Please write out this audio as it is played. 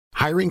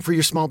Hiring for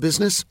your small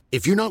business?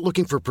 If you're not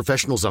looking for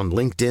professionals on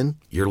LinkedIn,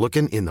 you're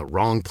looking in the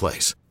wrong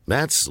place.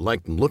 That's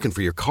like looking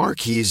for your car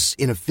keys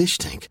in a fish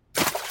tank.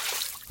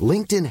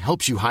 LinkedIn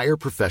helps you hire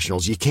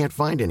professionals you can't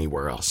find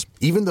anywhere else,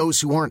 even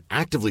those who aren't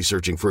actively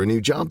searching for a new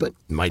job but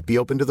might be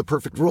open to the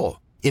perfect role.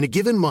 In a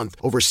given month,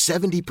 over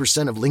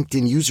 70% of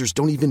LinkedIn users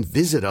don't even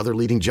visit other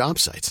leading job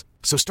sites.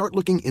 So start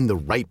looking in the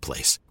right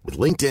place. With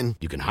LinkedIn,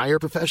 you can hire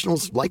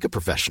professionals like a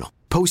professional.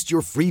 Post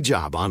your free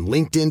job on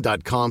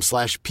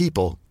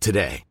linkedin.com/people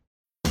today.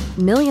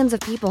 Millions of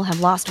people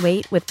have lost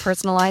weight with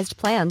personalized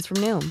plans from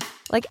Noom.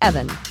 Like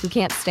Evan, who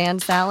can't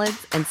stand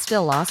salads and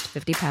still lost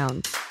 50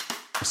 pounds.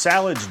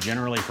 Salads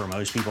generally for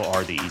most people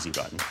are the easy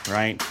button,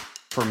 right?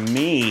 For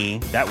me,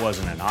 that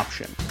wasn't an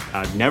option.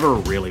 I never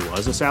really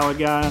was a salad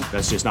guy.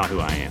 That's just not who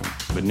I am.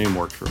 But Noom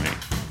worked for me.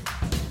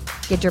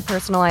 Get your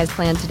personalized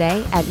plan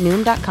today at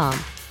Noom.com.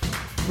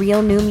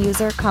 Real Noom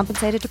user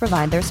compensated to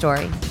provide their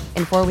story.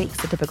 In 4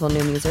 weeks, the typical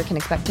Noom user can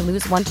expect to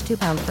lose 1 to 2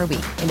 pounds per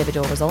week.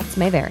 Individual results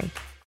may vary.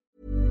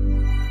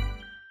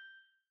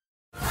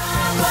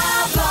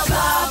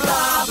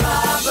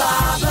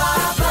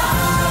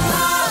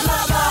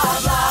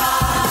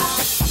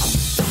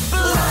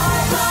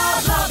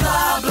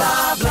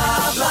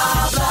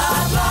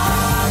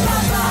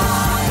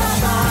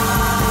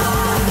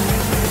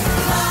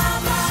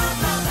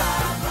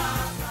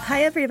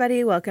 Hi,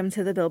 everybody. Welcome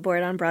to the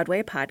Billboard on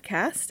Broadway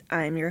podcast.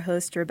 I'm your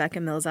host, Rebecca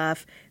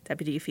Milzoff,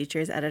 Deputy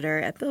Features Editor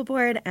at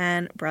Billboard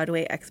and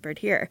Broadway expert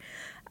here.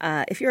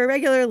 If you're a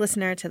regular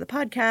listener to the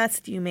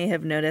podcast, you may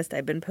have noticed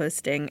I've been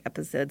posting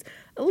episodes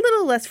a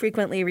little less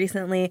frequently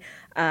recently.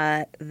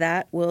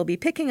 That will be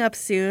picking up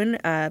soon.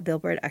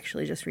 Billboard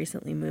actually just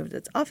recently moved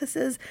its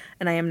offices,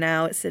 and I am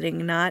now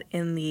sitting not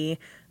in the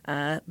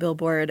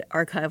Billboard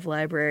archive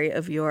library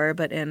of yore,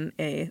 but in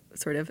a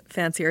sort of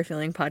fancier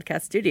feeling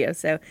podcast studio.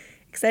 So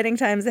exciting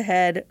times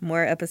ahead,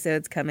 more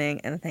episodes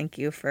coming, and thank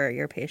you for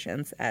your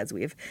patience as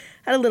we've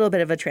had a little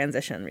bit of a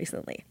transition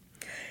recently.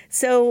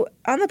 So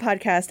on the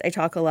podcast, I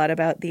talk a lot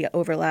about the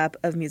overlap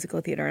of musical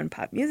theater and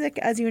pop music,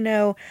 as you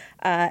know,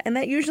 and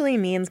that usually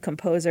means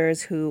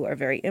composers who are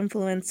very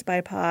influenced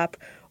by pop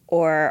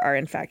or are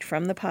in fact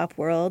from the pop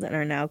world and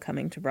are now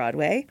coming to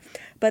Broadway.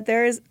 But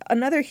there's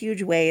another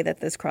huge way that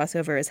this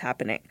crossover is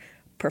happening.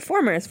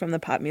 Performers from the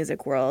pop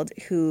music world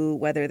who,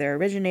 whether they're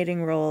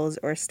originating roles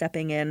or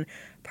stepping in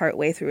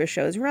partway through a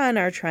show's run,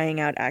 are trying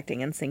out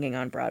acting and singing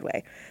on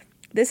Broadway.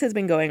 This has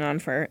been going on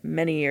for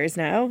many years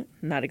now,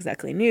 not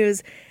exactly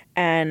news,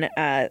 and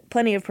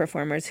plenty of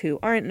performers who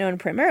aren't known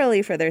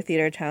primarily for their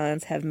theater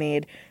talents have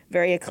made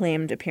very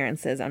acclaimed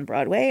appearances on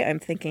Broadway. I'm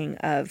thinking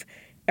of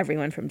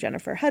everyone from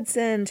Jennifer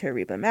Hudson to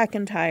Reba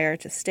McEntire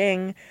to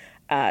Sting.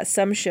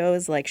 Some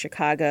shows like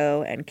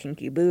Chicago and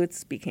Kinky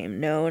Boots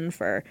became known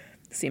for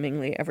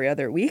seemingly every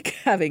other week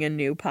having a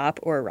new pop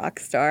or rock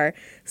star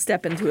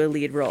step into a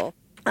lead role.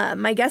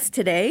 My guest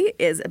today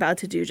is about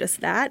to do just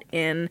that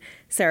in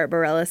Sarah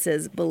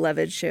Bareilles'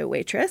 beloved show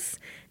Waitress.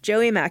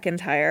 Joey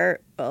McIntyre,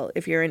 well,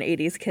 if you're an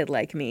 80s kid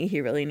like me,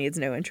 he really needs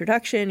no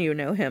introduction. You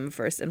know him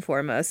first and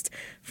foremost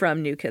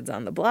from New Kids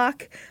on the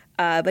Block.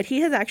 But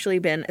he has actually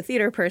been a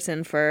theater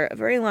person for a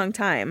very long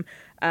time,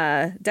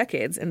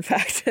 decades, in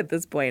fact, at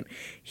this point.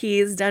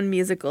 He's done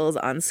musicals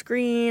on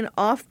screen,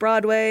 off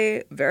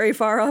Broadway, very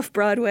far off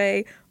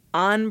Broadway,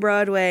 on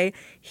Broadway.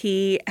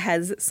 He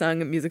has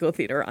sung musical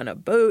theater on a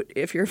boat,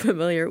 if you're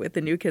familiar with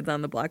the New Kids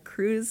on the Block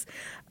cruise.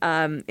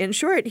 In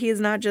short, he is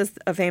not just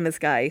a famous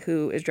guy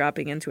who is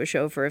dropping into a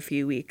show for a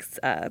few weeks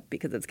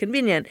because it's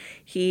convenient.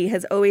 He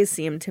has always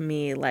seemed to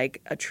me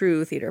like a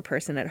true theater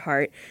person at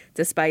heart,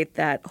 despite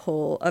that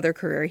whole other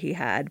career he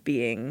had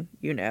being,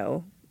 you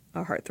know,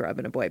 a heartthrob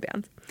in a boy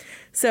band.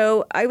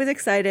 So I was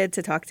excited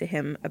to talk to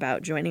him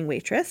about joining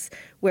Waitress,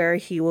 where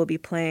he will be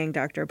playing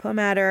Dr.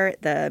 Pomatter,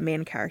 the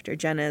main character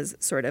Jenna's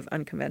sort of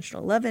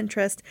unconventional love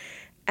interest,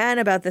 and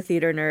about the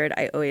theater nerd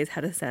I always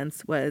had a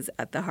sense was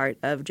at the heart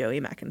of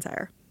Joey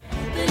McIntyre.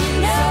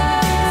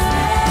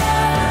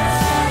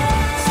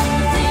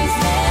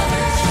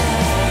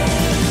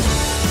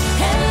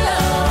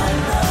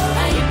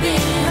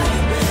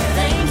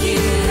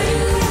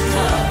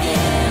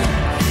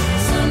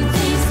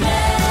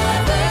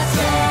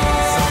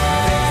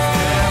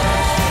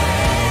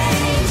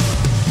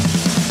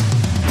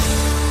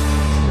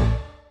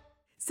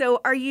 So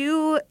are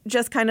you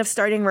just kind of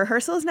starting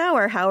rehearsals now,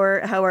 or how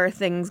are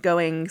things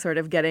going, sort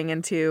of getting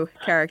into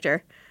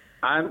character?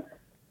 I'm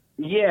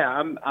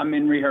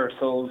in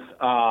rehearsals.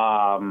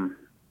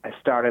 I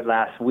started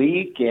last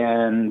week,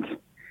 and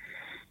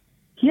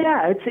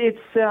yeah,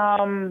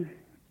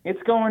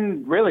 it's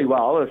going really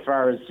well as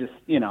far as just,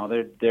 you know,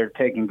 they're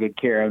taking good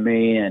care of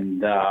me,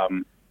 and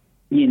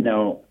you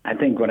know, I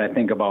think what I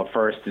think about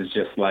first is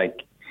just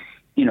like,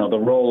 you know, the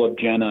role of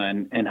Jenna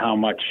and how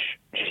much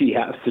she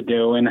has to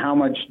do and how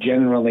much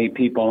generally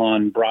people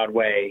on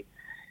Broadway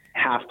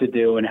have to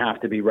do and have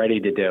to be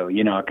ready to do.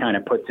 You know, it kind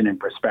of puts it in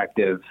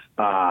perspective,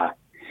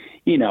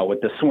 you know,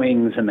 with the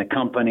swings and the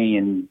company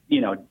and,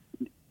 you know,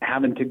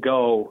 having to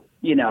go,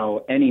 you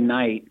know, any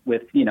night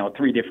with, you know,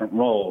 3 different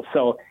roles.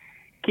 So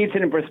keeps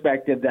it in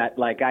perspective that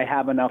like I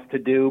have enough to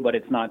do, but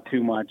it's not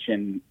too much.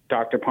 And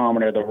Dr.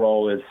 Palmer, the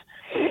role is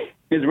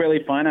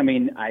really fun. I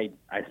mean, I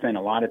spent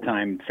a lot of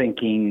time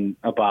thinking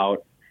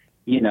about,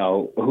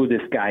 who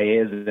this guy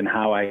is and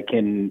how I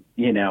can,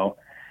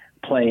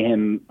 play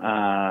him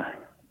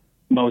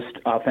most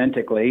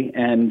authentically.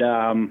 And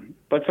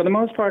but for the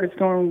most part, it's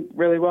going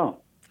really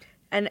well.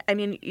 And I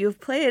mean, you've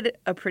played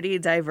a pretty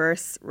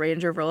diverse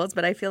range of roles,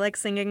 but I feel like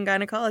singing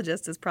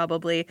gynecologist is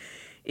probably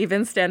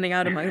even standing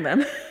out among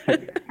them.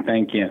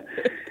 Thank you.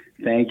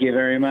 Thank you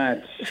very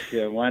much.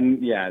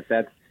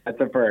 That's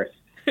a first.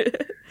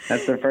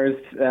 That's the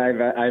first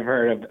I've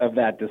heard of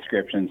that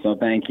description. So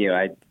thank you.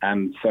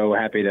 I'm so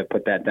happy to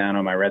put that down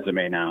on my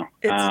resume now.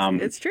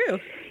 It's true.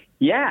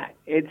 Yeah,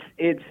 it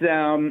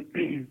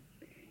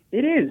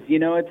is.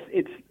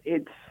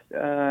 It's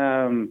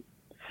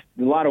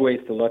a lot of ways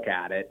to look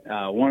at it.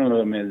 One of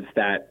them is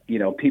that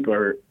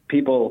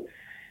people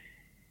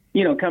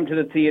come to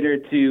the theater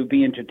to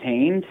be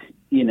entertained,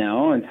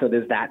 and so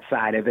there's that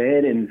side of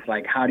it, and it's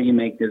like, how do you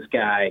make this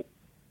guy,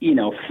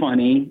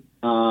 funny,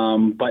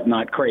 but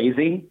not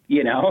crazy?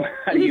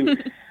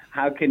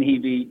 How can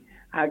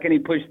he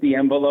push the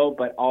envelope,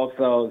 but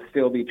also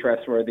still be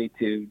trustworthy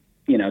to,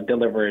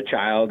 deliver a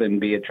child and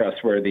be a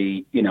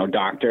trustworthy,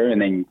 doctor?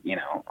 And then,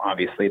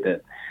 obviously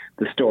the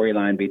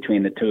storyline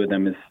between the two of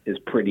them is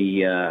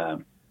pretty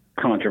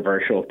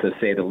controversial, to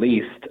say the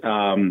least.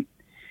 And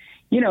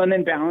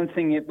then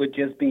balancing it with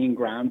just being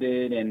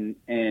grounded and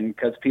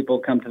because people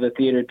come to the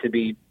theater to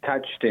be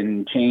touched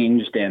and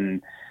changed.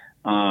 And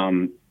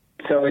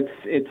so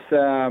it's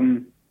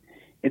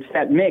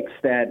that mix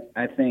that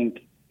I think,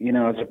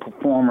 as a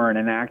performer and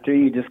an actor,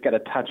 you just got to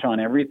touch on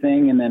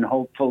everything and then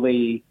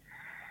hopefully,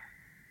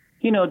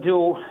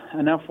 do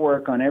enough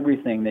work on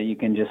everything that you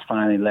can just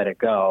finally let it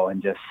go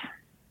and just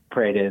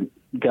pray to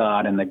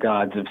God and the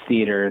gods of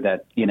theater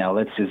that,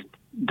 let's just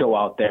go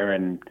out there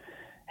and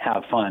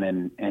have fun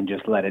and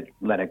just let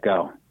it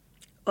go.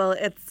 Well,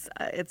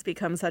 it's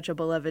become such a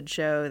beloved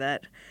show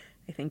that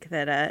I think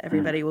that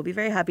everybody will be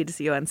very happy to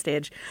see you on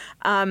stage.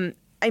 I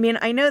mean,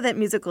 I know that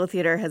musical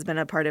theater has been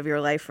a part of your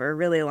life for a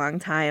really long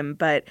time,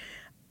 but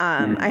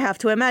I have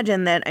to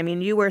imagine that,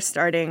 you were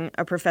starting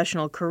a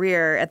professional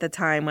career at the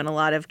time when a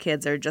lot of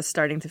kids are just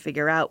starting to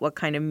figure out what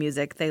kind of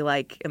music they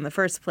like in the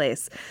first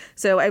place.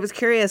 So I was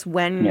curious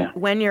when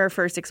your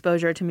first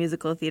exposure to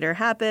musical theater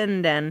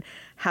happened and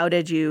how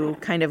did you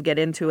kind of get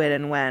into it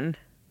and when?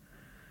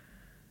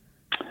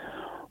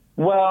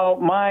 Well,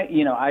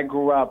 I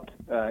grew up,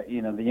 the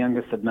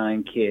youngest of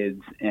 9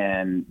 kids,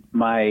 and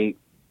my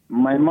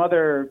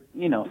mother,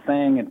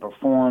 sang and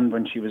performed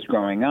when she was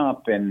growing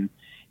up and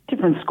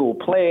different school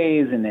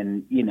plays and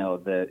then,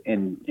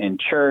 in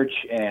church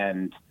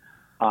and,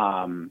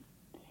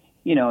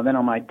 then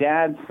on my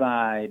dad's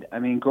side,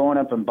 growing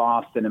up in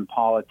Boston in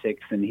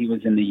politics, and he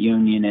was in the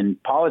union,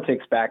 and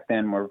politics back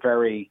then were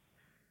very,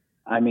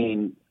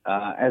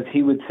 as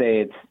he would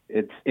say,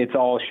 it's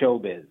all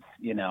showbiz,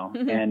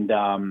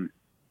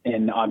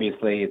 and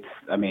obviously it's,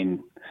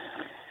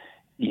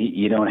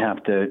 you don't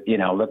have to,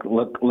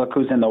 look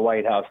who's in the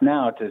White House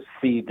now to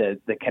see the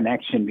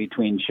connection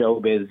between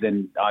showbiz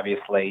and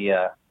obviously,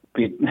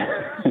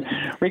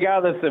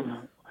 regardless of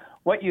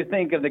what you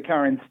think of the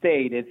current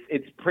state,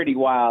 it's pretty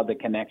wild, the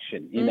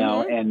connection,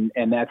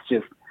 and that's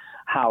just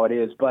how it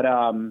is. But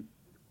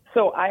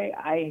so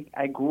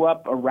I grew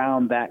up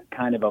around that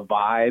kind of a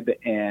vibe,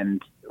 and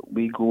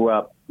we grew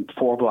up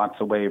 4 blocks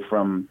away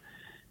from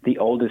the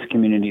oldest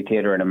community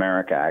theater in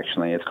America,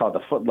 actually. It's called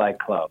the Footlight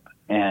Club,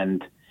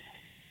 and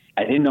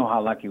I didn't know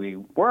how lucky we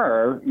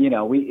were.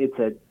 It's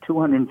a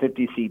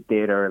 250-seat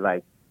theater,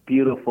 like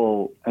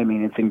beautiful.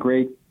 It's in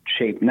great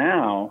shape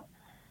now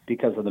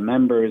because of the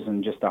members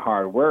and just the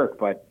hard work.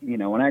 But,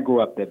 when I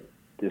grew up, the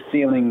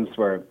ceilings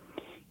were,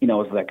 it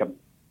was like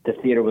the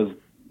theater was,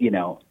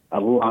 a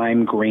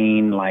lime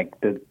green, like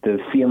the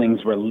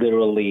ceilings were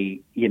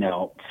literally,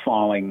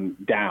 falling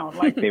down,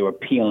 like they were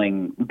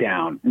peeling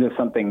down. It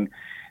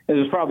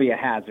was probably a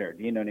hazard,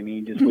 you know what I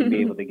mean? You just wouldn't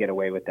be able to get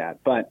away with that.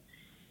 But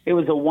it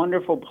was a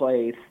wonderful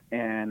place,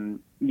 and,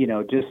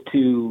 just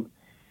to,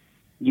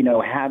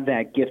 have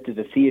that gift of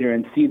the theater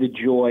and see the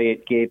joy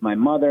it gave my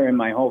mother and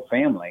my whole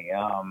family,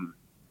 some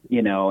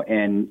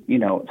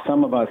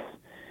of us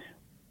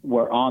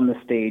were on the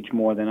stage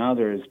more than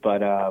others,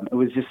 but it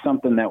was just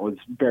something that was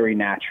very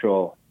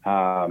natural.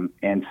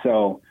 And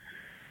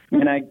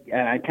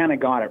I kind of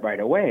got it right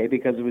away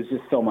because it was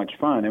just so much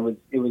fun. It was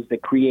the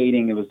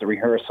creating, it was the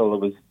rehearsal, it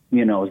was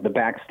the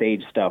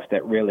backstage stuff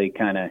that really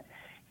kind of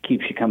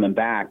keeps you coming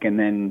back. And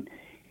then,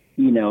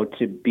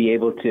 to be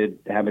able to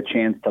have a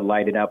chance to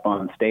light it up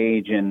on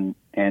stage and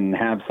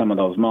have some of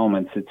those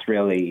moments, it's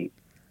really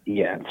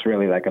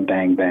like a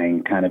bang,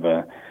 bang kind of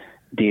a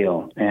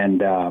deal.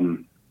 And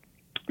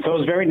so it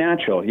was very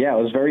natural. Yeah,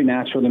 it was very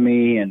natural to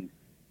me. And,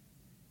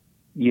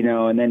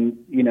 and then,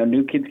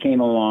 new kids came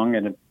along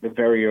at a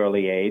very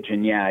early age.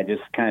 And, I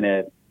just kind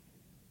of,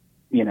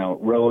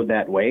 rode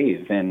that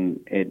wave. And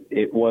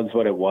it was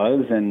what it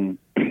was. And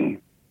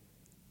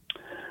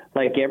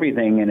like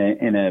everything in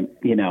a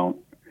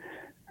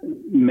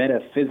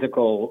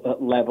metaphysical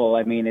level.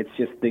 I mean, it's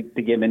just the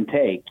give and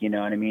take, you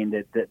know what I mean?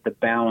 The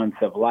balance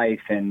of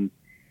life. And,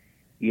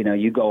 you know,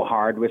 you go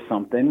hard with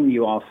something,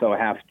 you also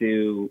have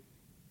to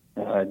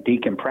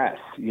decompress,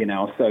 you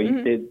know? So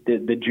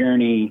the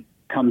journey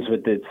comes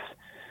with its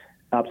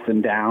ups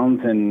and downs,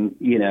 and,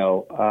 you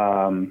know,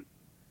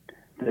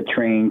 the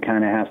train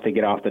kind of has to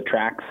get off the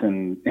tracks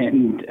and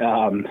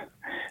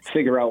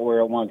figure out where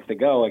it wants to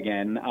go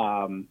again.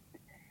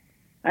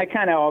 I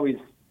kind of always,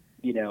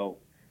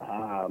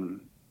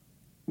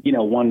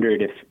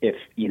 wondered if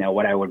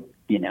what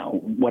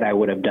I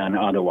would have done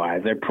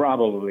otherwise. I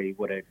probably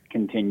would have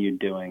continued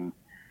doing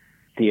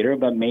theater,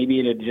 but maybe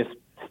it had just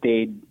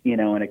stayed, in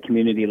a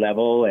community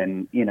level.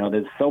 And,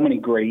 there's so many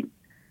great,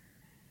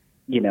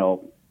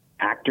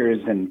 actors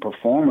and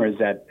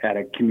performers at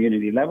a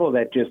community level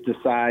that just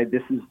decide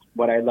this is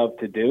what I love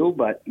to do.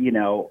 But,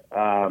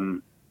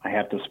 I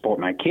have to support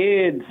my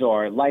kids,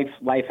 or life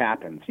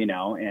happens,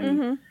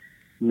 and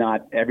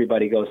not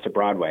everybody goes to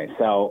Broadway.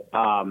 So,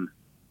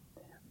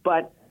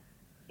 but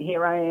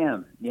here I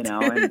am,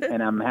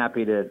 and I'm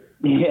happy to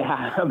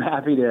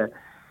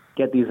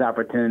get these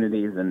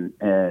opportunities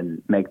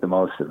and make the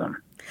most of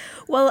them.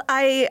 Well,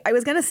 I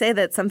was going to say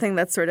that something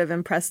that sort of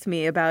impressed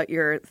me about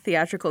your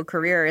theatrical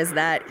career is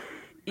that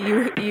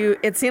you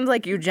it seems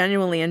like you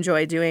genuinely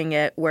enjoy doing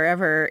it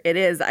wherever it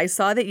is. I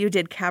saw that you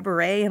did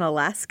Cabaret in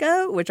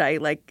Alaska, which I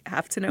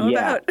have to know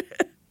about.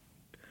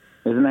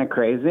 Isn't that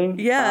crazy?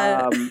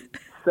 Yeah.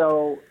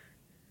 So,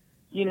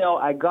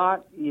 I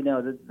got,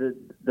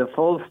 the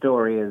full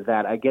story is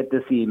that I get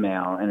this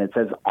email and it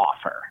says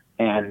offer.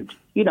 And,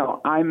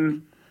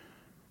 I'm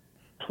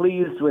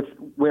pleased with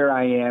where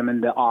I am in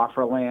the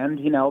offer land,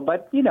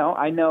 but,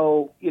 I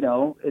know,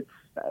 it's,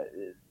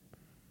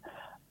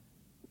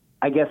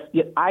 I guess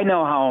I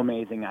know how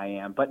amazing I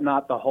am, but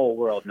not the whole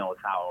world knows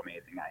how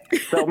amazing I am.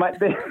 So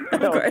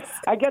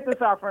I get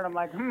this offer and I'm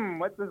like,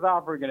 what's this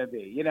offer going to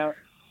be?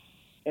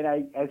 And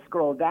I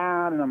scroll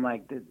down and I'm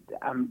like,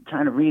 I'm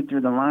trying to read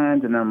through the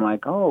lines and I'm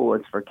like, oh,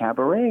 it's for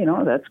Cabaret.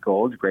 That's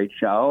cool. It's a great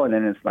show. And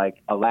then it's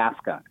like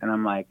Alaska. And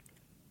I'm like,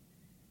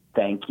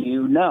 thank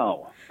you.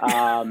 No.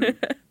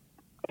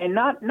 And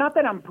not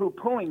that I'm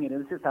poo-pooing it. It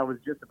was just, I was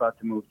just about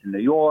to move to New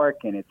York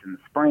and it's in the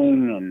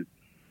spring and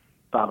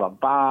blah, blah,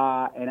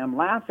 blah. And I'm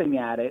laughing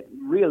at it,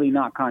 really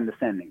not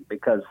condescending,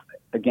 because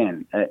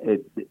again,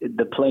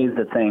 the play is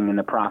the thing in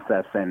the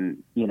process,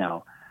 and,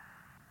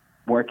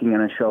 working on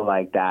a show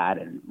like that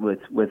and with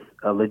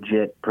a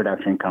legit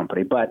production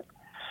company. But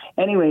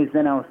anyways,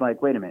 then I was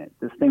like, wait a minute,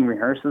 this thing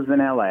rehearses in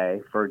LA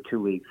for 2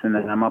 weeks, and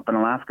then I'm up in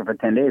Alaska for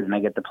 10 days and I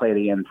get to play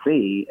the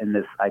MC in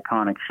this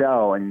iconic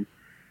show. And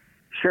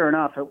sure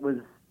enough, it was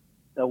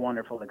a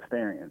wonderful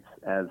experience,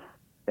 as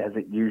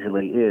it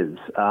usually is.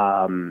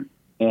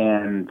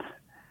 And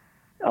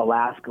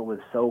Alaska was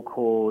so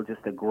cool,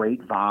 just a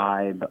great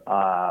vibe.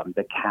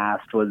 The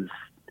cast was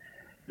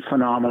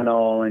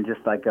phenomenal and just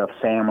like a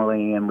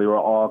family, and we were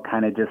all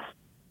kind of just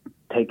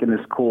taking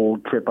this cool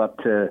trip up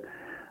to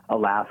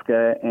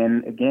Alaska.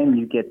 And again,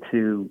 you get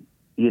to,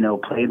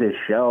 play this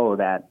show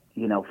that,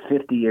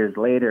 50 years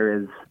later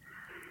is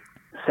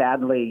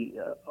sadly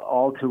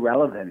all too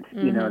relevant,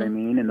 you know what I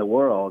mean, in the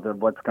world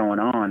of what's going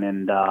on.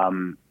 And,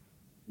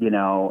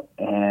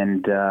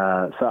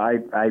 so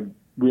I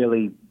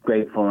really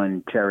grateful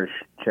and cherish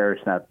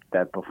that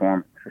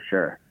performance for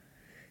sure.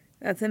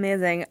 That's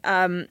amazing.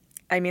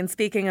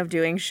 Speaking of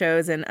doing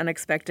shows in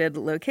unexpected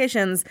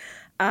locations,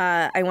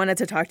 I wanted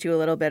to talk to you a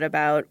little bit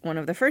about one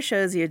of the first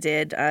shows you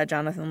did,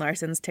 Jonathan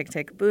Larson's Tick,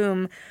 Tick,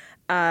 Boom,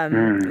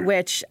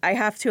 which I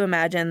have to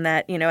imagine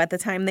that, at the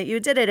time that you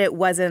did it, it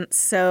wasn't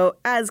so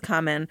as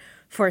common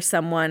for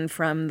someone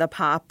from the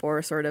pop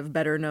or sort of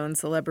better known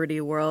celebrity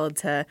world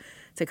to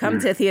come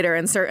to theater,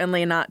 and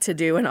certainly not to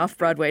do an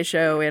off-Broadway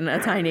show in a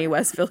tiny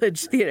West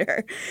Village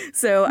theater.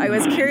 So I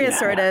was curious,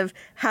 sort of,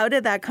 how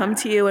did that come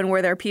to you? And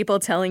were there people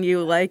telling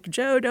you, like,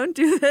 Joe, don't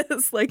do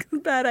this,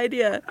 bad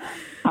idea?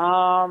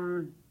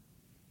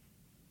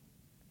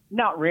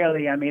 Not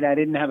really. I mean, I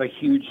didn't have a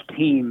huge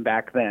team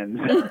back then.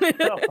 Again,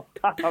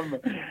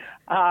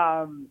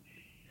 I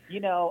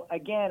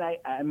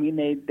mean,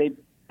 they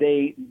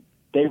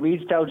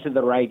reached out to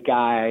the right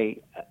guy,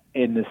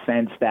 in the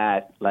sense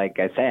that, like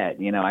I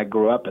said, I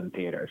grew up in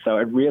theater. So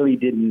it really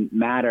didn't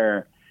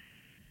matter,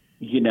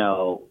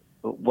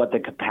 what the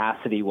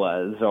capacity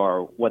was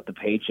or what the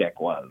paycheck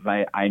was.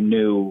 I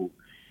knew,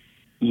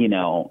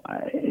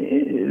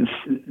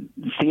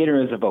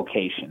 theater is a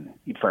vocation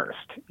first.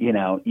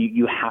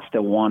 You have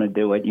to want to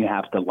do it. You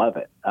have to love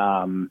it.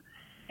 And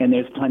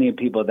there's plenty of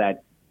people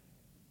that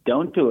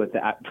don't do it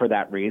for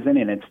that reason,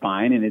 and it's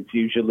fine. And it's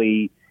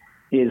usually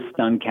is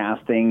stunt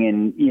casting,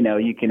 and,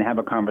 you can have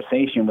a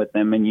conversation with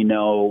them and,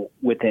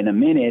 within a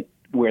minute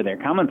where they're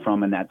coming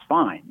from, and that's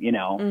fine,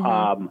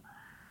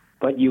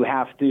 but you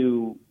have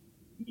to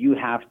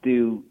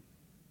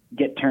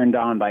get turned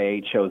on by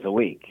 8 shows a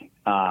week.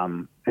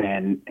 And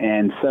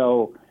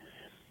so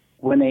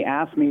when they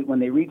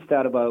reached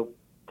out about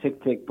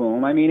Tick, Tick,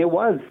 Boom, I mean, it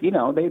was, they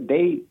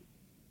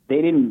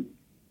didn't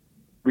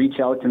reach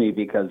out to me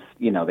because,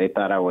 they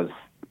thought I was,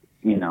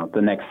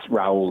 the next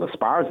Raul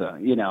Esparza,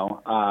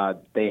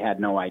 they had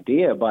no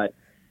idea. But,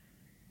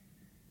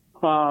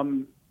 I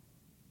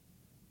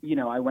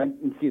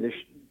went and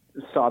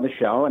saw the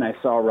show, and I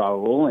saw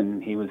Raul,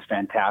 and he was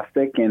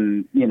fantastic.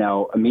 And,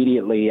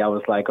 immediately I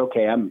was like,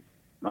 okay,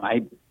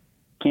 I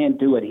can't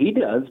do what he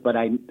does, but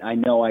I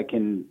know I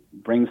can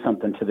bring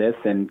something to this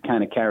and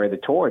kind of carry the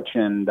torch.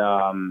 And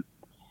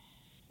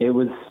it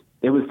was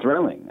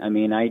thrilling. I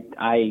mean,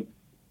 I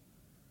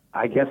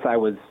guess I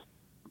was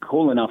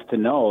cool enough to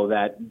know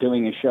that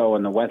doing a show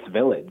in the West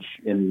Village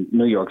in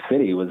New York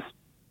City was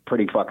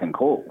pretty fucking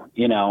cool,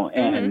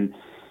 and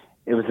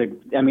it was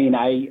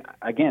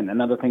again,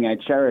 another thing I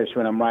cherish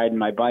when I'm riding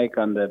my bike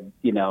on the,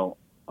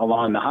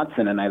 along the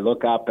Hudson, and I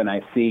look up and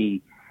I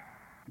see,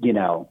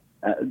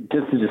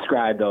 just to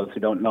describe those who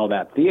don't know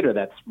that theater,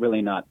 that's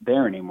really not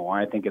there anymore.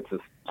 I think it's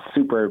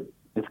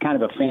it's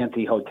kind of a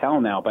fancy hotel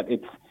now, but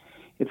it's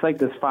like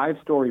this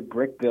 5-story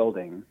brick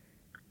building,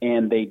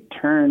 and they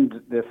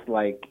turned this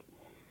it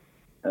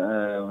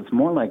was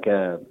more like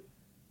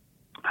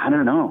I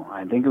don't know.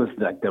 I think it was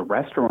like the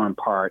restaurant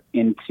part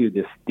into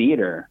this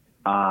theater.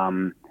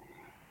 And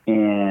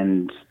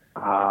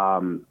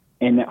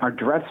our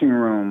dressing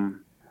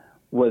room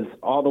was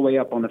all the way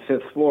up on the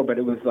 5th floor, but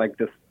it was like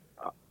this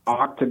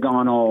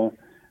octagonal,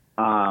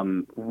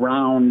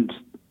 round,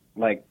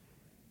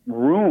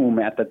 room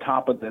at the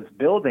top of this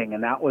building.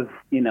 And that was,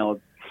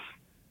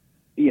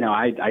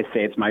 I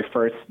say it's my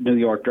first New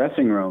York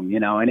dressing room,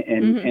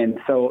 and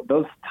so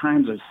those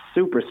times are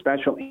super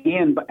special.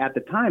 But at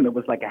the time it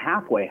was like a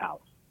halfway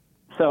house.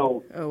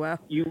 So oh, wow.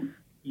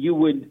 You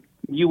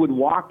would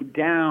walk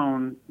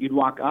down, you'd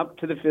walk up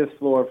to the 5th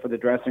floor for the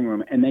dressing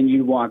room, and then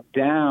you'd walk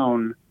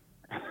down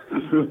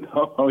through the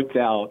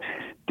hotel,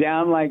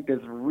 down like this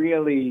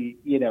really,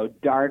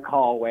 dark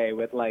hallway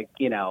with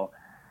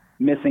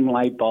missing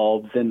light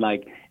bulbs, and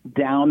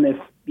down this,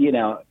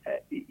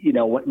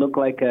 what looked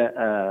like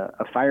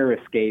a fire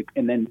escape,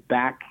 and then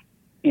back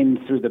in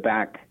through the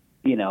back,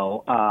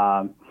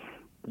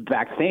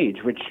 backstage,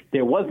 which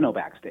there was no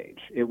backstage.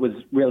 It was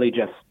really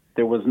just,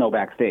 there was no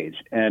backstage.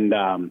 And,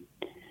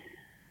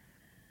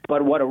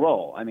 but what a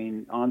role. I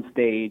mean, on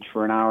stage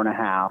for an hour and a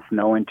half,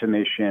 no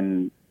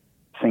intermission,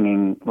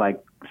 singing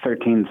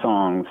 13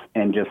 songs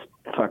and just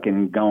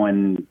fucking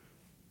going,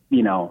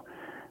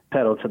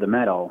 pedal to the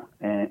metal,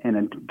 and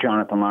a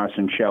Jonathan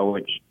Larson show,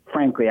 which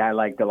frankly I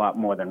liked a lot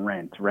more than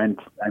Rent. Rent,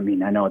 I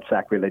mean, I know it's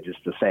sacrilegious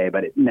to say,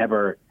 but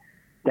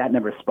that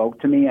never spoke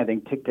to me. I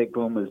think Tick, Tick,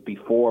 Boom was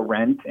before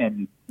Rent,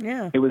 and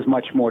it was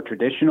much more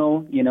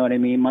traditional, you know what I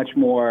mean? Much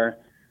more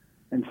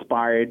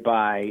inspired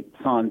by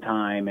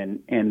Sondheim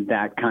and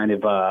that kind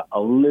of a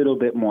little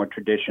bit more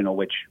traditional,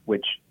 which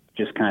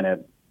just kind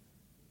of,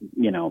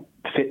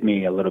 fit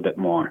me a little bit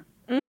more.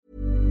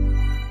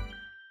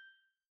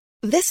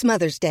 This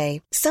Mother's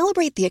Day,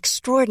 celebrate the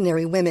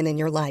extraordinary women in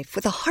your life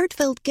with a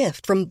heartfelt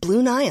gift from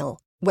Blue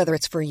Nile. Whether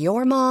it's for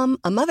your mom,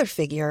 a mother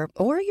figure,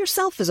 or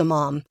yourself as a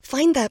mom,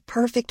 find that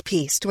perfect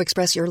piece to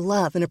express your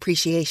love and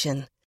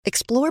appreciation.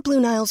 Explore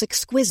Blue Nile's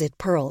exquisite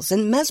pearls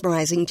and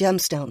mesmerizing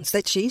gemstones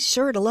that she's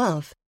sure to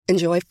love.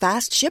 Enjoy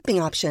fast shipping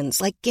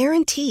options like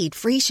guaranteed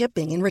free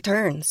shipping and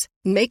returns.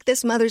 Make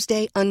this Mother's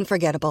Day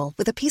unforgettable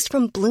with a piece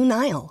from Blue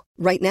Nile.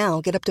 Right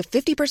now, get up to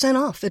 50%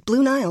 off at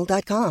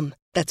BlueNile.com.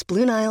 That's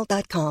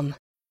BlueNile.com.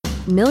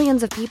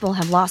 Millions of people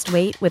have lost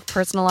weight with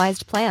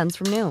personalized plans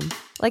from Noom.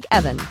 Like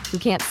Evan, who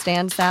can't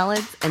stand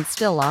salads and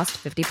still lost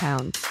 50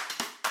 pounds.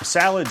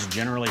 Salads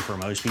generally for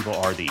most people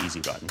are the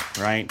easy button,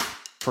 right?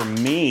 For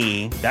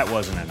me, that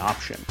wasn't an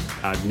option.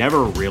 I never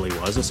really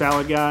was a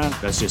salad guy.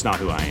 That's just not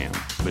who I am.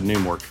 But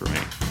Noom worked for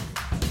me.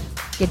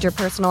 Get your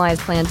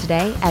personalized plan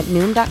today at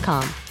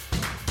Noom.com.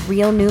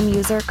 Real Noom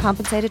user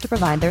compensated to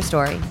provide their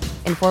story.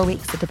 In 4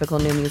 weeks, the typical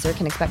Noom user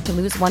can expect to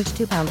lose 1 to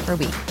 2 pounds per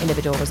week.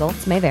 Individual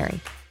results may vary.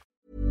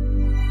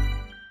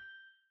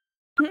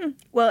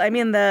 Well, I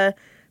mean, the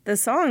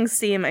songs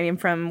seem, I mean,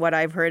 from what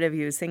I've heard of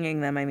you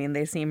singing them, I mean,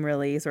 they seem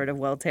really sort of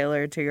well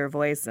tailored to your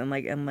voice and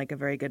like a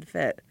very good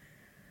fit.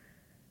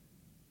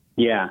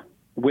 Yeah.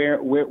 Where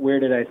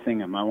did I sing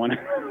them? I want to.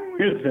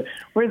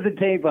 Where's the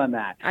tape on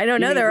that? I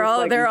don't know. They're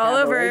all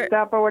over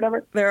stuff or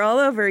whatever. They're all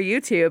over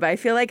YouTube. I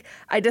feel like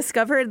I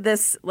discovered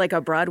this like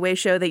a Broadway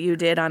show that you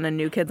did on a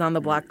New Kids on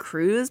the Block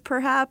cruise,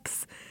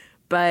 perhaps.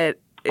 But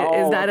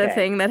is that a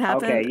thing that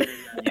happened?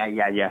 Okay.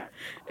 Yeah.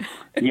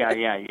 But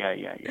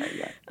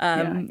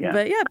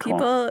yeah,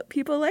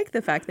 people like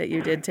the fact that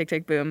you did Tick,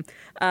 Tick, Boom.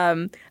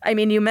 I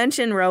mean, you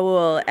mentioned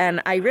Raul,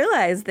 and I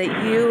realized that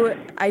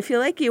I feel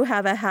like you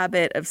have a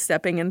habit of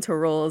stepping into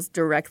roles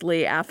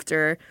directly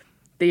after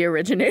the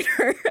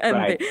originator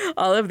and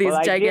all of these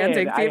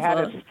gigantic people. I had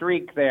a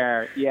streak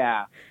there,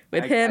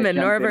 with him and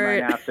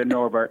Norbert. After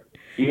Norbert,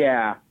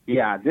 yeah.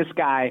 This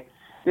guy.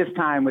 This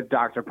time with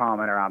Dr.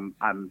 Palmer, I'm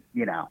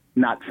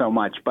not so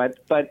much, but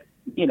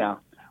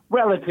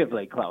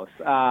relatively close.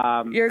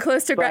 You're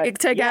close to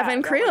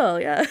Gavin Creel,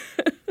 yeah.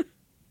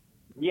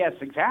 Yes,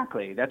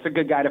 exactly. That's a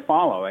good guy to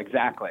follow.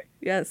 Exactly.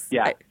 Yes.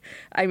 Yeah.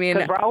 I mean,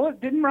 isn't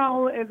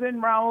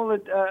Raul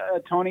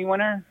a Tony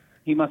winner?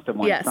 He must have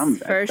won yes, some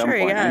for at some sure.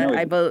 point.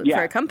 Yeah,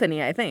 for a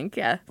company, I think.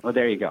 Yeah. Well,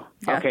 there you go.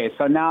 Yeah. Okay,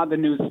 so now the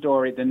new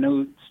story. The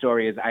new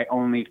story is I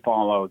only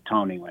follow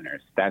Tony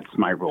winners. That's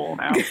my rule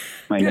now.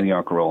 My New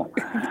York rule.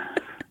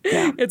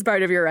 Yeah. It's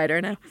part of your writer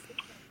now.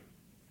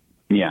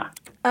 Yeah.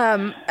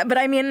 But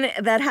I mean,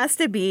 that has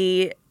to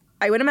be.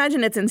 I would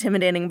imagine it's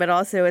intimidating, but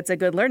also it's a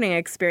good learning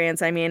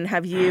experience. I mean,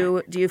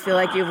 do you feel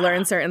like you've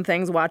learned certain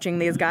things watching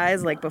these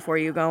guys, like before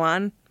you go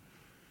on?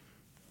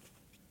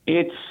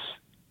 It's,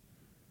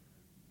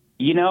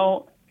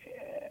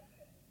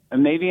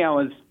 maybe I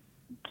was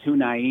too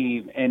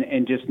naive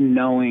and just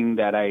knowing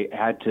that I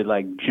had to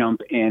like jump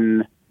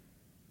in,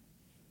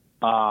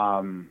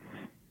 doing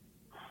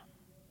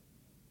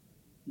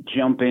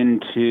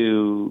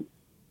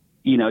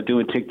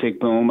Tick, Tick,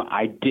 Boom.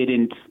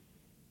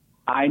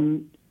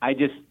 I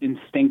just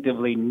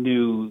instinctively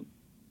knew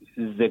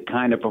the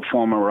kind of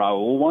performer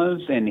Raul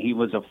was, and he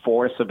was a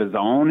force of his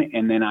own.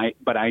 And then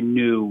but I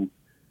knew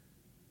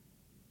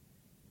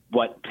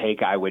what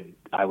take I would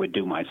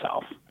do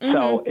myself. Mm-hmm.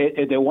 So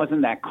there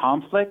wasn't that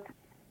conflict.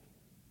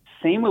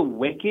 Same with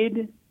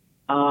Wicked.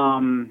 I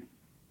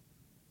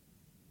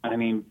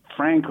mean,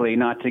 frankly,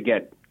 not to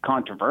get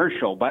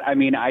controversial, but I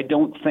mean, I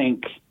don't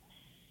think,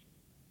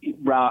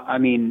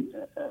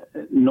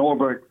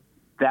 Norbert,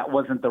 that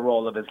wasn't the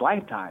role of his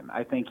lifetime.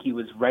 I think he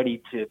was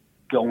ready to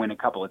go win a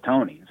couple of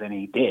Tonys, and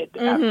he did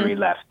after he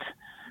left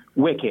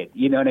Wicked.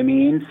 You know what I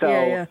mean? So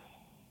yeah.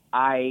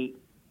 I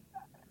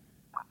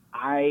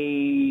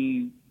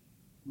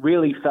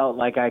really felt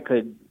like I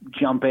could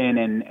jump in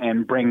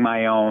and bring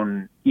my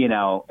own,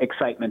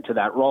 excitement to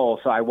that role.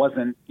 So I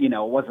wasn't, it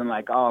wasn't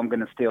like, oh, I'm going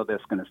to steal this,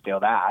 going to steal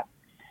that.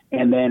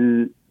 And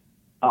then,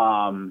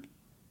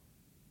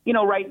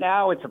 right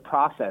now it's a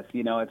process.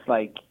 It's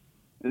like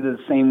the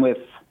same with,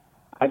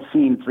 I've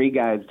seen 3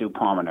 guys do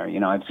Palmer.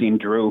 I've seen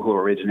Drew, who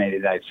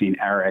originated. I've seen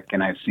Eric,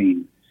 and I've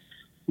seen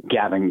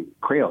Gavin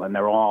Creel, and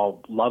they're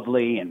all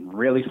lovely and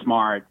really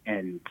smart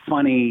and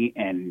funny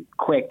and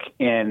quick.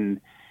 And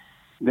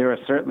there are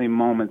certainly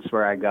moments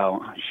where I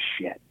go, oh,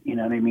 shit, you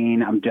know what I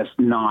mean? That's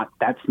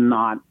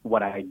not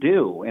what I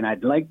do. And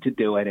I'd like to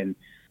do it. And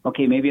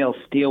okay, maybe I'll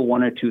steal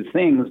 1 or 2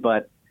 things,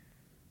 but,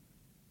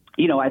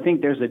 I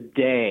think there's a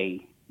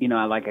day,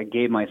 I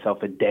gave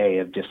myself a day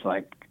of just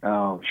like,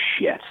 oh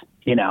shit,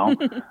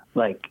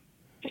 like,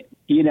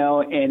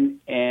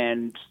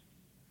 and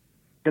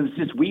because it's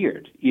just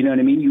weird, you know what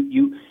I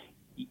mean?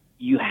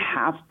 You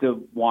have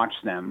to watch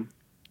them,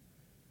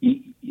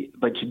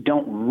 but you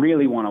don't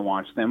really want to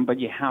watch them, but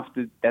you have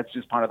to. That's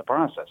just part of the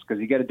process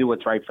because you got to do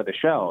what's right for the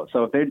show.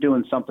 So if they're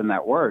doing something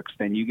that works,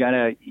 then you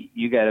gotta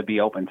be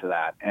open to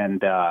that.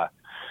 And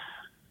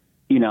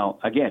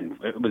again,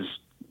 it was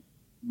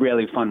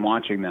really fun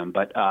watching them.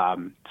 But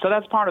so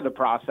that's part of the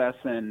process,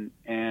 and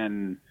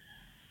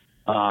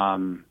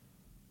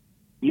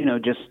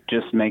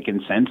just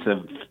making sense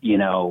of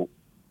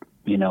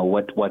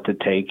what to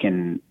take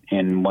and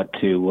what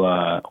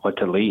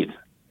to leave.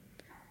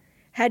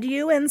 Had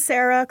you and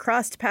Sarah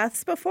crossed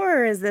paths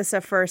before, or is this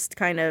a first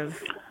kind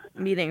of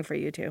meeting for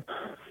you two?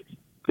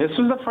 This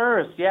was the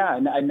first, yeah.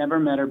 I never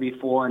met her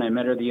before, and I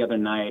met her the other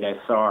night. I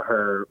saw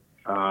her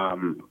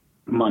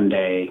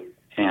Monday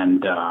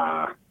and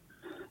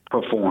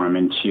perform,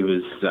 and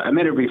I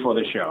met her before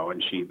the show,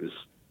 and she was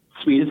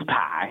sweet as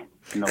pie,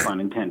 no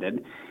pun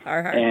intended,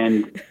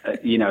 and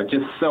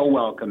just so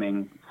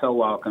welcoming,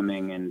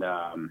 and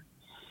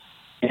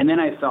then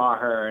I saw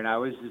her, and I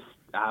was just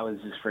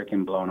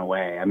freaking blown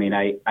away. I mean,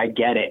 I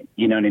get it,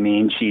 you know what I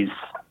mean? She's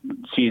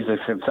a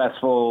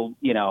successful,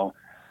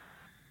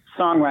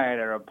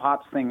 songwriter, a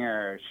pop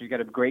singer. She's got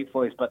a great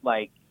voice, but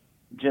like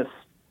just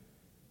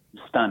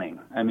stunning.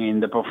 I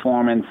mean, the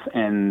performance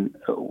and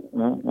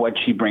what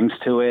she brings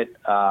to it,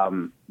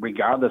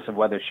 regardless of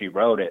whether she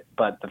wrote it,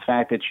 but the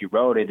fact that she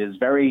wrote it is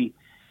very,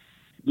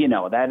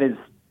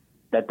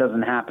 that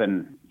doesn't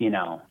happen,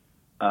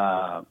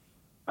 I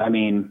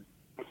mean,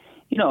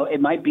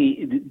 it might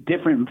be a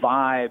different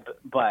vibe,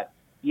 but,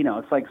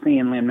 it's like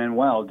seeing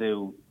Lin-Manuel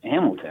do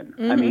Hamilton.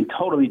 Mm-hmm. I mean,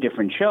 totally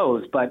different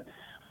shows, but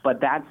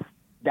that's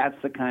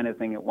the kind of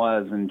thing it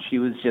was. And she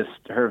was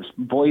her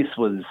voice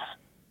was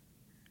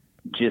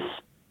just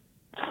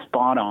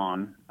spot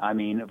on. I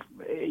mean,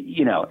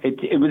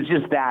 it was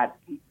just that,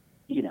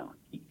 it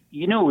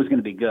was going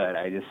to be good.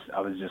 I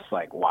was just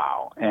like,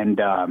 wow. And,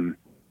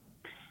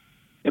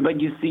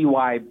 but you see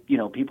why,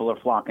 people are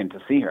flocking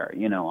to see her,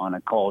 on a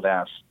cold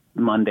ass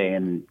Monday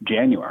in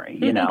January,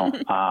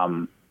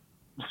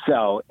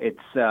 so it's,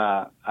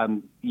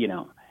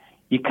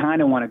 you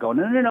kind of want to go,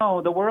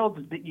 no, the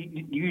world,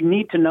 you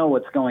need to know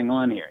what's going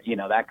on here,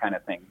 that kind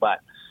of thing.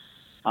 But,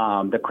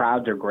 the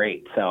crowds are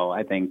great. So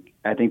I think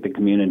the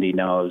community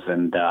knows,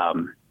 and,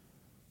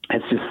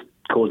 it's just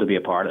cool to be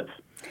a part of.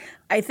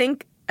 I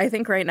think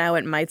right now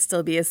it might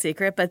still be a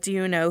secret, but do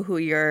you know who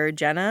your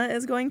Jenna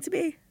is going to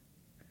be?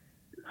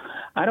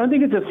 I don't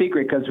think it's a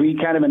secret because we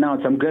kind of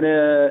announced I'm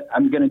gonna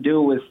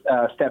do it with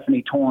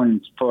Stephanie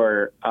Torrens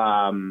for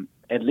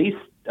at least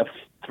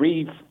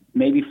 3,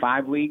 maybe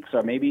 5 weeks,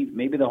 or maybe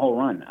the whole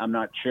run. I'm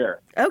not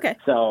sure. Okay.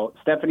 So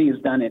Stephanie has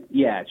done it.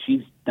 Yeah,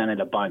 she's done it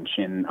a bunch,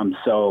 and I'm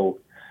so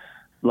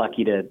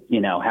lucky to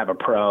have a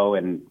pro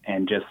and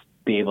just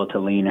be able to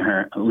lean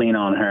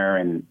on her,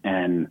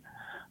 and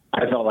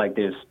I felt like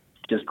there's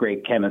just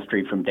great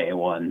chemistry from day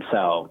one.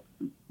 So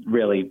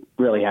really,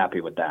 really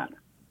happy with that.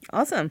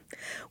 Awesome.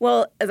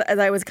 Well, as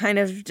I was kind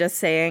of just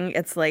saying,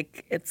 it's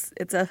like it's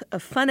a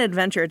fun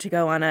adventure to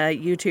go on a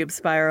YouTube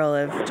spiral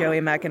of Joey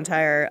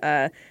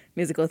McIntyre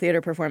musical theater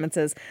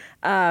performances.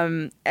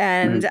 And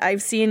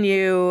I've seen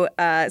you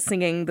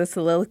singing the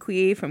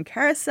soliloquy from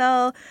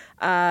Carousel.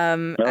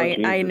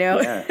 I know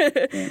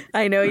Yeah.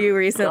 I know you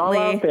recently.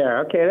 All out there.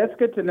 Okay, that's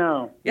good to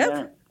know. Yep.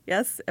 Yeah.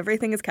 Yes,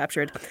 everything is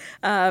captured.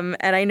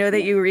 And I know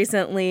that you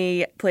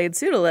recently played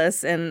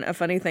Pseudolus, and a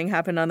funny thing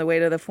happened on the way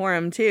to the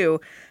Forum,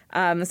 too.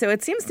 So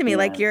it seems to me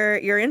like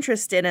you're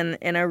interested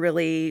in a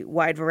really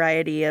wide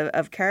variety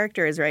of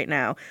characters right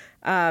now.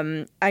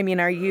 I mean,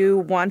 are you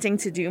wanting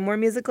to do more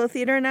musical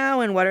theater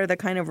now, and what are the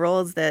kind of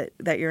roles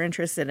that you're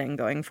interested in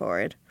going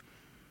forward?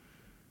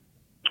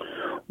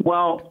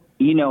 Well,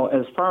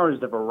 as far as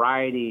the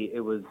variety,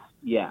 it was,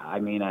 I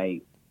mean,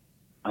 I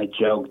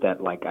joked that,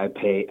 like, I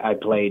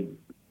played,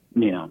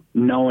 no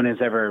one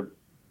has ever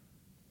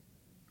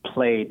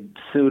played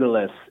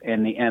Pseudolus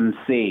in the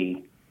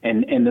MC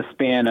in the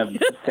span of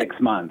 6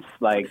 months,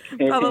 like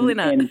Probably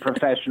not. in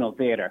professional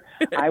theater.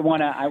 I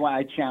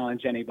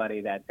challenge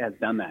anybody that has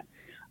done that.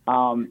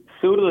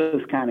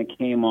 Pseudolus kind of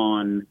came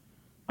on,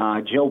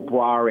 Joe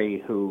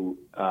Boari, who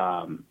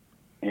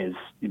has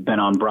been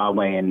on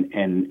Broadway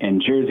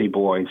and Jersey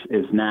Boys,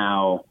 is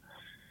now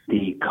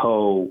the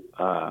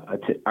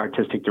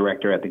artistic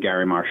director at the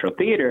Gary Marshall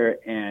Theater,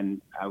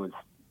 and I was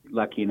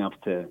lucky enough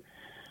to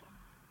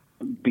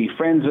be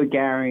friends with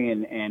Gary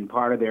and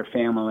part of their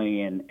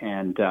family, and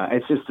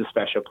it's just a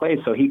special place.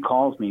 So he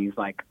calls me. He's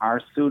like, our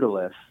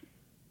Pseudolus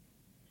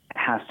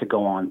has to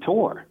go on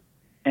tour,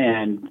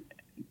 and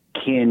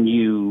can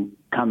you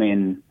come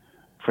in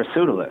for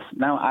Pseudolus?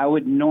 Now, I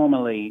would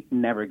normally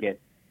never get,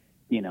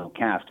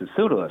 cast as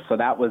Pseudolus. So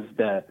that was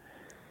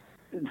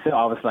so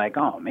I was like,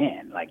 oh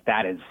man, like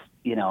that is,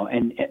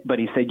 but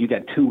he said, you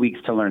got 2 weeks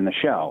to learn the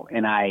show.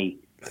 And I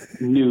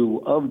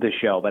knew of the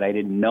show, but I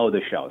didn't know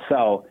the show.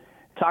 So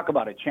talk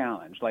about a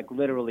challenge, like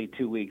literally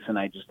 2 weeks. And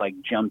I just like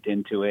jumped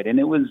into it. And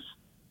it was,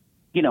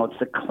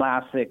 it's a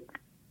classic,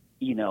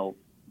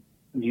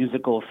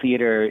 musical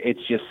theater.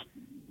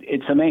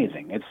 It's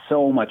amazing. It's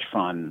so much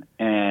fun.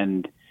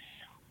 And,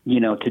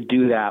 to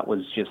do that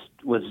was just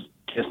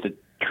a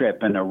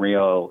trip and a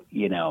real,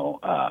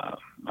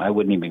 I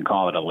wouldn't even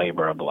call it a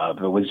labor of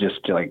love. It was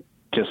just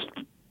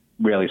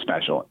really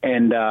special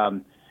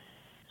and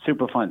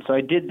super fun. So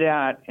I did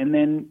that. And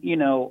then,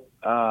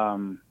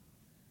 I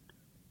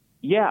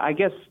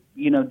guess,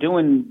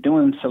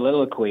 doing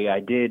soliloquy, I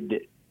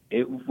did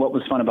it. What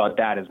was fun about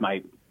that is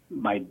my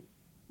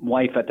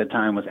wife at the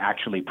time was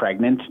actually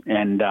pregnant,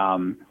 and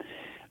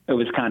it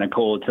was kind of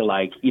cool to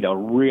like,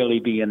 really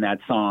be in that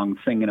song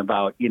singing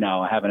about,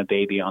 having a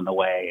baby on the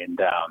way.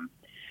 And,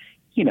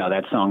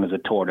 that song is a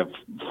tour de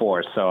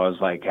force. So I was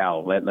like,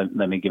 hell, let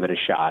me give it a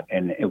shot.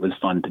 And it was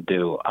fun to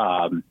do.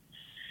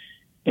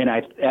 And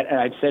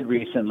I've said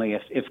recently,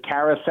 if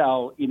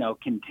Carousel,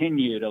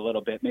 continued a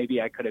little bit,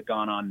 maybe I could have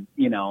gone on,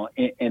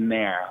 in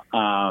there.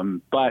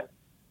 But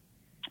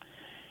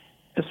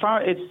as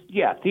far as,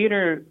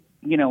 theater,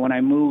 when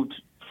I moved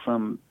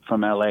from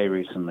LA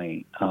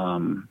recently,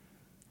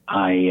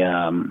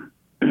 I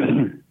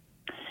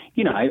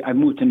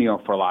moved to New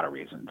York for a lot of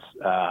reasons.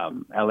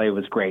 LA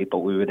was great, but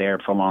we were there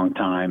for a long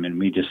time, and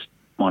we just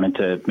wanted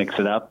to mix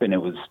it up, and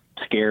it was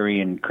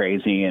scary and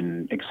crazy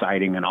and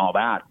exciting and all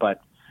that.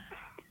 But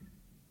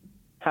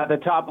at the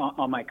top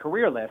on my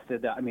career list,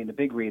 the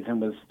big reason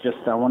was just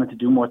I wanted to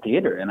do more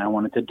theater, and I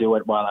wanted to do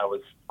it while I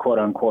was quote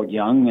unquote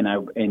young. And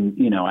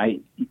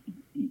on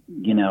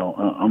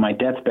my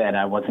deathbed,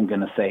 I wasn't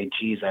going to say,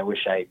 geez, I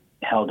wish I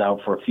held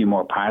out for a few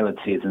more pilot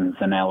seasons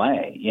in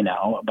LA,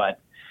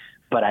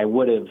 but I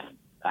would have,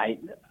 a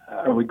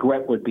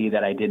regret would be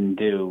that I didn't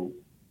do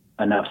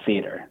enough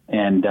theater.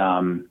 And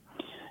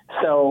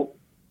so,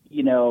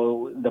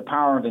 the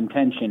power of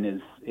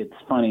intention it's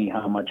funny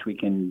how much we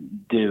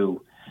can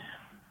do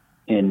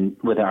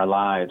with our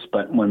lives,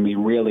 but when we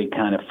really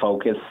kind of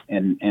focus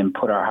and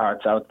put our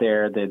hearts out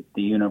there, the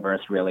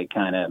universe really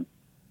kind of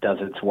does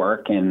its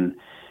work. And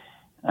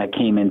I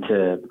came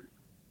into,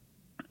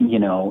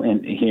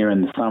 here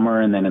in the summer,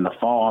 and then in the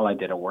fall, I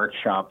did a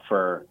workshop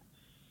for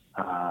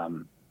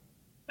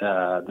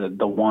the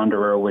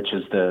Wanderer, which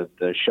is the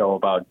show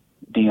about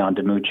Dion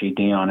DiMucci,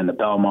 Dion and the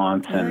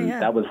Belmonts. And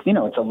that was,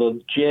 it's a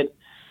legit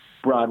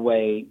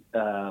Broadway,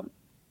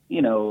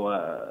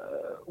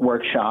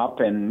 workshop,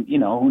 and,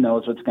 who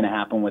knows what's going to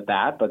happen with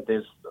that, but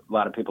there's a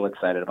lot of people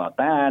excited about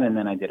that. And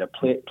then I did a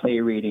play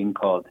reading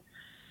called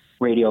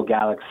Radio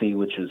Galaxy,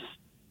 which is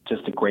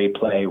just a great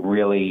play.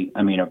 Really,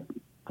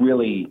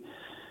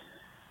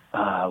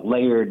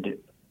 layered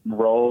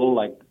role,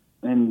 like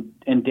and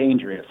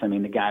dangerous. I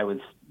mean, the guy was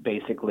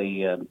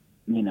basically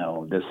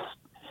this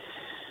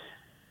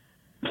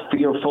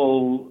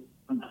fearful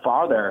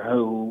father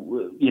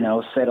who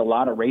said a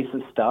lot of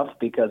racist stuff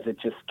because it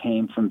just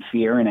came from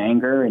fear and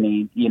anger, and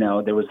he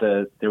there was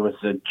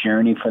a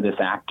journey for this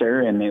actor,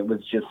 and it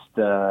was just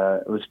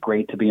it was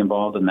great to be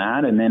involved in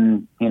that, and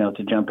then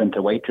to jump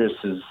into Waitress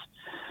is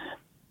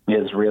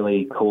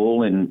really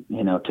cool, and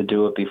to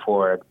do it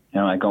before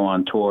I go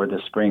on tour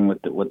this spring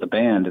with the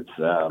band,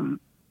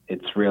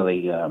 it's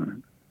really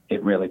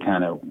it really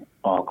kind of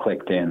all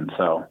clicked in.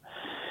 So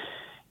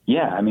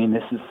yeah, I mean,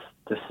 this is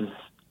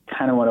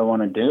kind of what I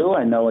want to do.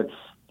 I know it's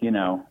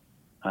there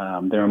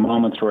are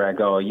moments where I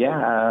go, you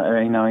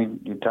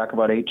talk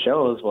about 8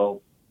 shows,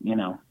 well,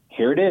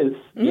 here it is,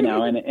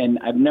 and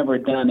I've never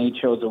done 8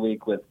 shows a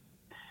week with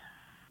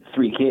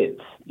 3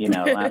 kids.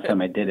 Last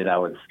time I did it, I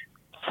was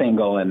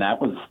single, and that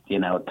was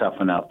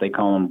tough enough. They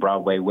call them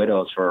Broadway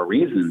widows for a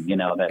reason,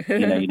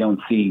 that you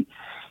don't see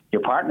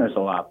your partners a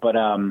lot, but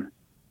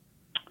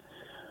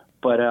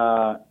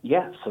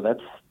so that's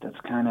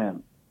kind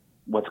of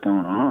what's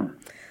going on.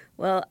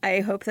 Well, I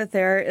hope that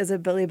there is a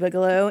Billy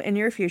Bigelow in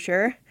your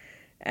future,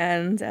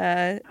 and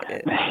thank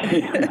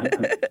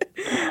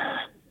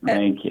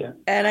you.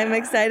 And I'm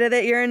excited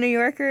that you're a New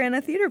Yorker and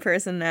a theater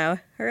person now.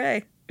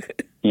 Hooray!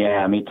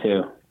 Yeah, me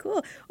too.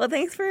 Cool. Well,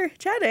 thanks for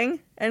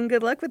chatting, and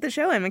good luck with the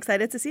show. I'm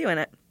excited to see you in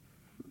it.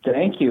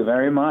 Thank you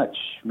very much.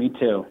 Me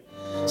too.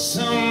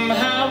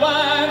 Somehow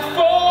I've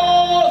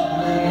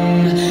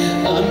fallen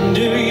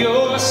under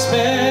your spell,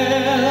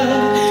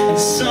 and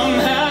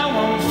somehow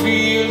I'm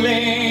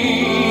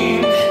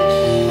feeling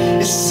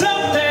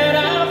something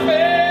I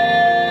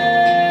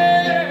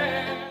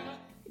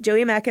felt.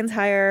 Joey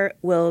McIntyre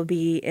will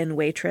be in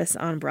Waitress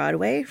on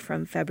Broadway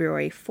from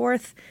February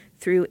 4th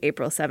through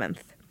April 7th.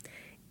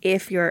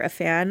 If you're a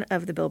fan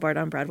of the Billboard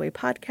on Broadway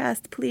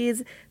podcast,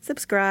 please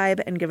subscribe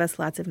and give us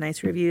lots of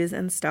nice reviews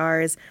and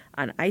stars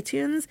on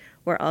iTunes.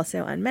 We're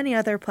also on many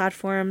other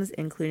platforms,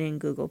 including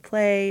Google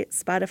Play,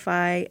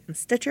 Spotify, and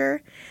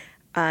Stitcher.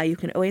 You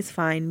can always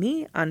find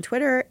me on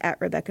Twitter at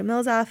Rebecca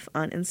Milzoff,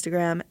 on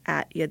Instagram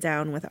at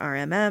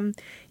YaDownWithRMM.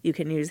 You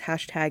can use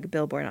hashtag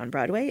Billboard on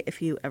Broadway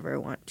if you ever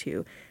want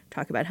to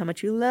talk about how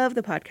much you love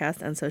the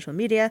podcast on social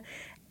media.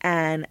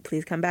 And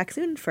please come back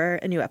soon for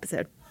a new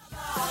episode.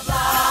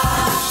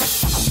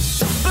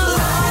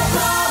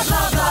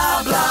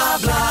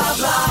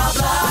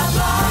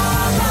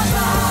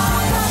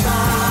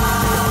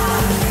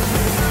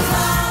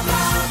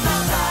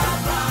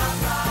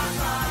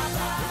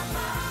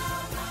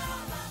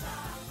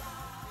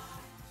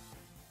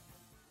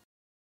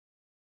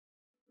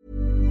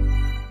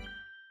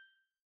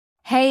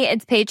 Hey,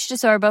 it's Paige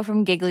DeSorbo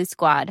from Giggly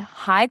Squad.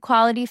 High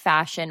quality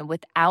fashion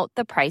without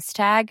the price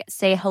tag.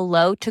 Say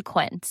hello to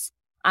Quince.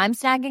 I'm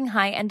snagging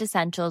high-end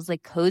essentials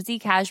like cozy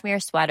cashmere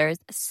sweaters,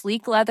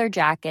 sleek leather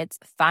jackets,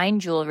 fine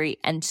jewelry,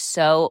 and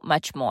so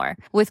much more.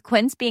 With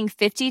Quince being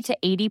 50 to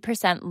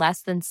 80%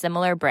 less than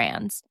similar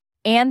brands.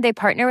 And they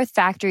partner with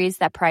factories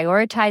that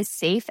prioritize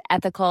safe,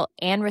 ethical,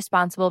 and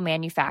responsible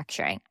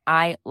manufacturing.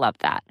 I love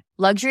that.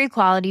 Luxury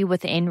quality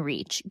within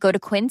reach. Go to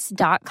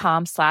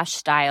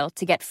quince.com/style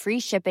to get free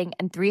shipping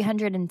and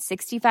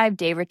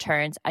 365-day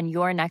returns on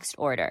your next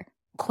order.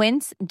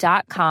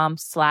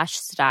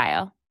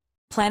 Quince.com/style.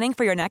 Planning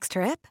for your next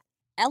trip?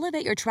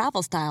 Elevate your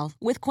travel style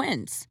with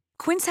Quince.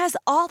 Quince has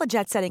all the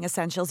jet-setting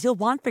essentials you'll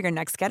want for your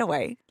next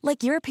getaway,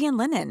 like European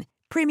linen,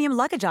 premium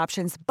luggage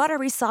options,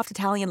 buttery soft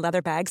Italian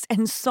leather bags,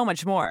 and so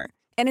much more.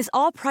 And is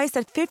all priced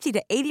at 50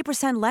 to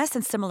 80% less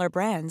than similar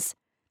brands.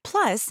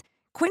 Plus,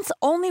 Quince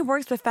only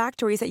works with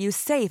factories that use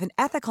safe and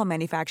ethical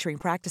manufacturing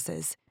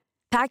practices.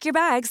 Pack your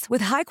bags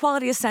with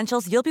high-quality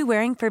essentials you'll be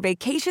wearing for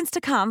vacations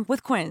to come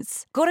with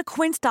Quince. Go to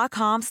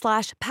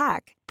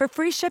quince.com/pack for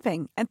free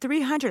shipping and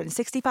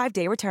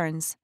 365-day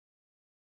returns.